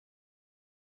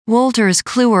Wolters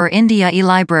Kluwer India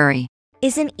eLibrary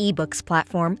is an eBooks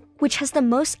platform which has the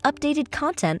most updated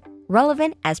content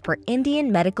relevant as per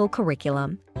Indian medical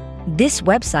curriculum. This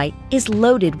website is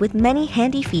loaded with many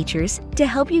handy features to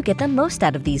help you get the most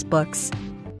out of these books.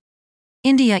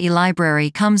 India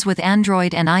eLibrary comes with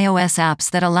Android and iOS apps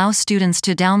that allow students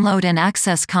to download and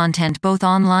access content both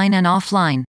online and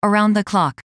offline, around the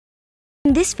clock.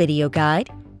 In this video guide,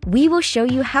 we will show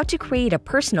you how to create a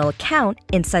personal account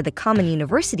inside the Common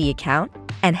University account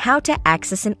and how to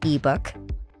access an ebook.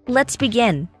 Let's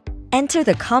begin. Enter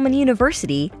the Common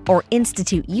University or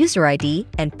Institute user ID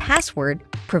and password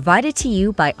provided to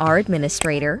you by our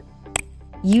administrator.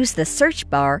 Use the search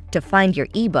bar to find your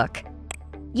ebook.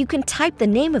 You can type the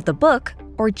name of the book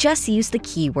or just use the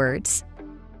keywords.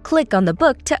 Click on the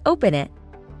book to open it.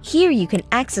 Here you can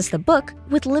access the book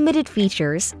with limited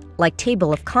features like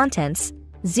table of contents,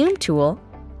 zoom tool,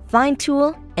 find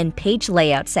tool, and page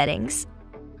layout settings.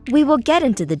 We will get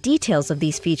into the details of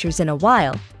these features in a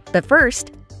while, but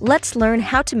first, let's learn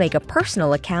how to make a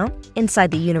personal account inside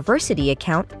the university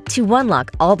account to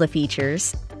unlock all the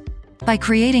features. By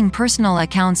creating personal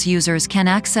accounts, users can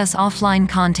access offline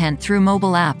content through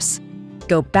mobile apps.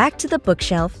 Go back to the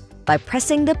bookshelf by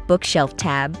pressing the Bookshelf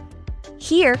tab.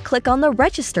 Here, click on the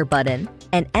Register button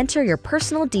and enter your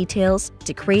personal details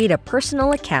to create a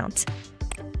personal account.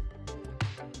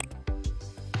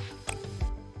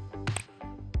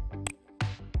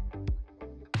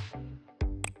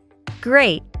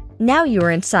 Great! Now you are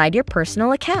inside your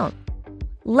personal account.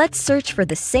 Let's search for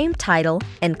the same title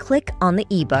and click on the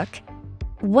ebook.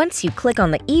 Once you click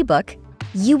on the ebook,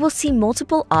 you will see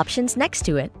multiple options next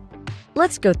to it.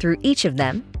 Let's go through each of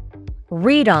them.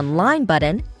 Read Online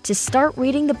button to start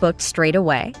reading the book straight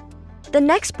away. The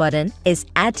next button is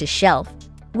Add to Shelf,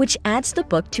 which adds the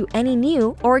book to any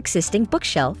new or existing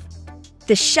bookshelf.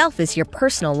 The shelf is your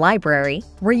personal library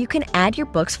where you can add your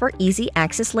books for easy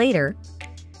access later.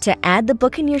 To add the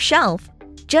book in your shelf,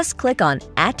 just click on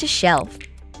Add to Shelf.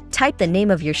 Type the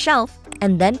name of your shelf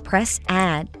and then press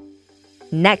Add.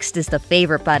 Next is the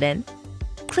Favorite button.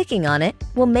 Clicking on it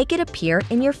will make it appear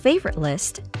in your favorite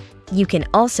list. You can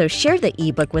also share the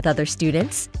ebook with other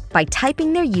students by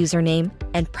typing their username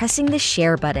and pressing the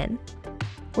Share button.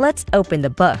 Let's open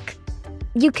the book.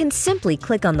 You can simply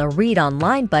click on the Read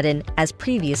Online button as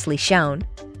previously shown.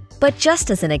 But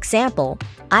just as an example,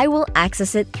 I will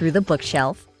access it through the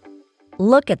bookshelf.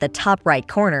 Look at the top right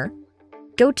corner.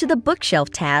 Go to the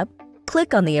Bookshelf tab,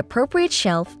 click on the appropriate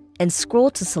shelf, and scroll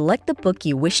to select the book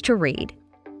you wish to read.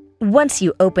 Once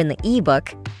you open the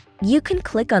ebook, you can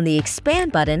click on the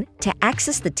Expand button to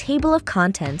access the table of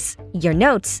contents, your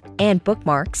notes, and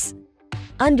bookmarks.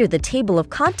 Under the Table of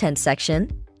Contents section,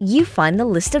 you find the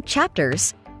list of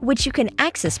chapters, which you can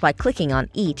access by clicking on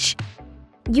each.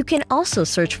 You can also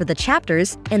search for the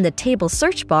chapters in the table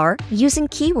search bar using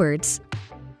keywords.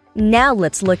 Now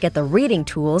let's look at the reading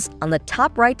tools on the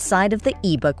top right side of the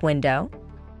ebook window.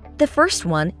 The first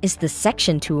one is the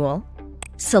Section tool.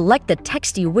 Select the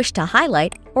text you wish to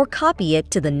highlight or copy it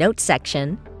to the Notes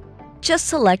section. Just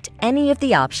select any of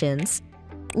the options.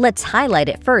 Let's highlight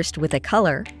it first with a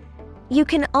color. You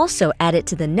can also add it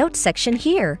to the Notes section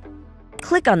here.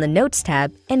 Click on the Notes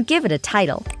tab and give it a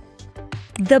title.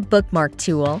 The Bookmark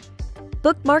tool.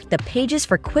 Bookmark the pages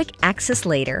for quick access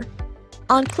later.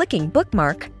 On clicking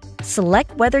Bookmark,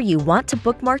 select whether you want to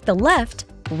bookmark the left,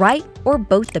 right, or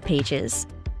both the pages.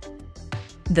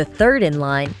 The third in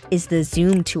line is the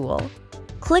Zoom tool.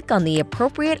 Click on the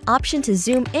appropriate option to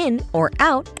zoom in or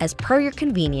out as per your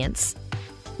convenience.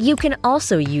 You can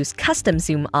also use Custom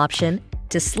Zoom option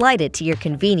to slide it to your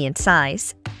convenient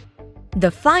size.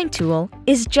 The Find tool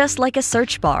is just like a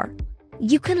search bar.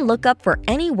 You can look up for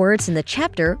any words in the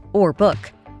chapter or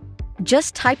book.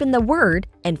 Just type in the word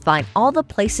and find all the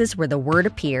places where the word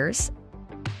appears.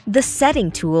 The Setting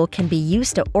tool can be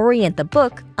used to orient the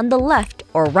book on the left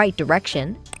or right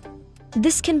direction.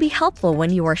 This can be helpful when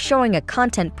you are showing a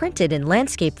content printed in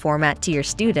landscape format to your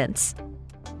students.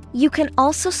 You can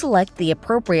also select the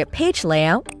appropriate page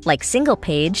layout like single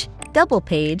page, double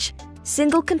page,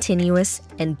 single continuous,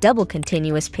 and double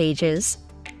continuous pages.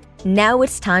 Now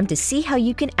it's time to see how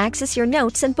you can access your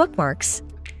notes and bookmarks.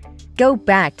 Go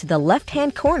back to the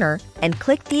left-hand corner and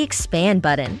click the Expand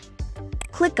button.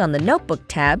 Click on the Notebook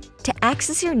tab to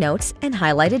access your notes and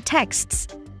highlighted texts.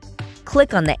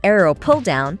 Click on the arrow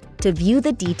pull-down to view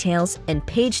the details and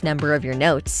page number of your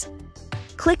notes.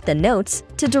 Click the Notes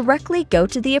to directly go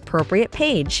to the appropriate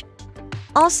page.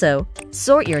 Also,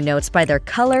 sort your notes by their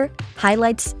color,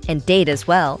 highlights, and date as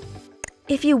well.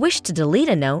 If you wish to delete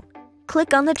a note,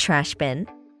 click on the Trash bin.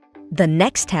 The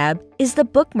next tab is the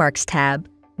Bookmarks tab,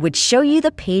 which show you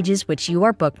the pages which you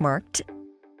are bookmarked.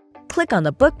 Click on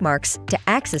the bookmarks to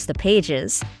access the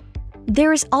pages.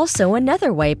 There is also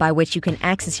another way by which you can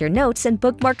access your notes and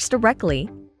bookmarks directly.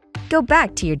 Go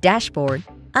back to your dashboard.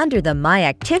 Under the My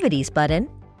Activities button,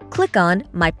 click on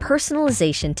My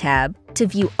Personalization tab to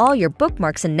view all your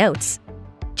bookmarks and notes.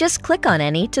 Just click on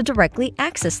any to directly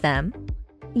access them.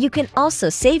 You can also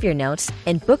save your notes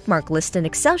and bookmark list in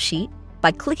Excel sheet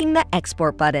by clicking the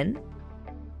Export button.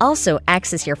 Also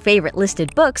access your favorite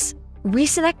listed books,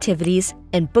 recent activities,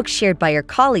 and books shared by your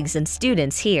colleagues and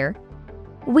students here.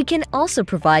 We can also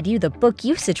provide you the book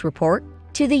usage report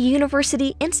to the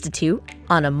University Institute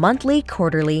on a monthly,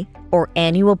 quarterly, or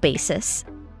annual basis.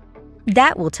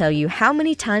 That will tell you how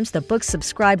many times the books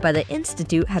subscribed by the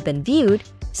Institute have been viewed,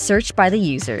 searched by the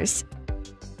users.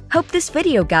 Hope this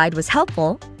video guide was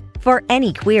helpful. For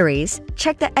any queries,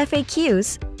 check the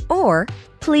FAQs or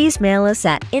please mail us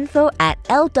at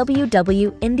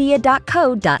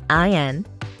info@lwwindia.co.in.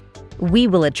 We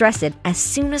will address it as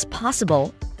soon as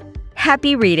possible.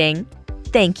 Happy reading!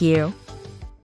 Thank you.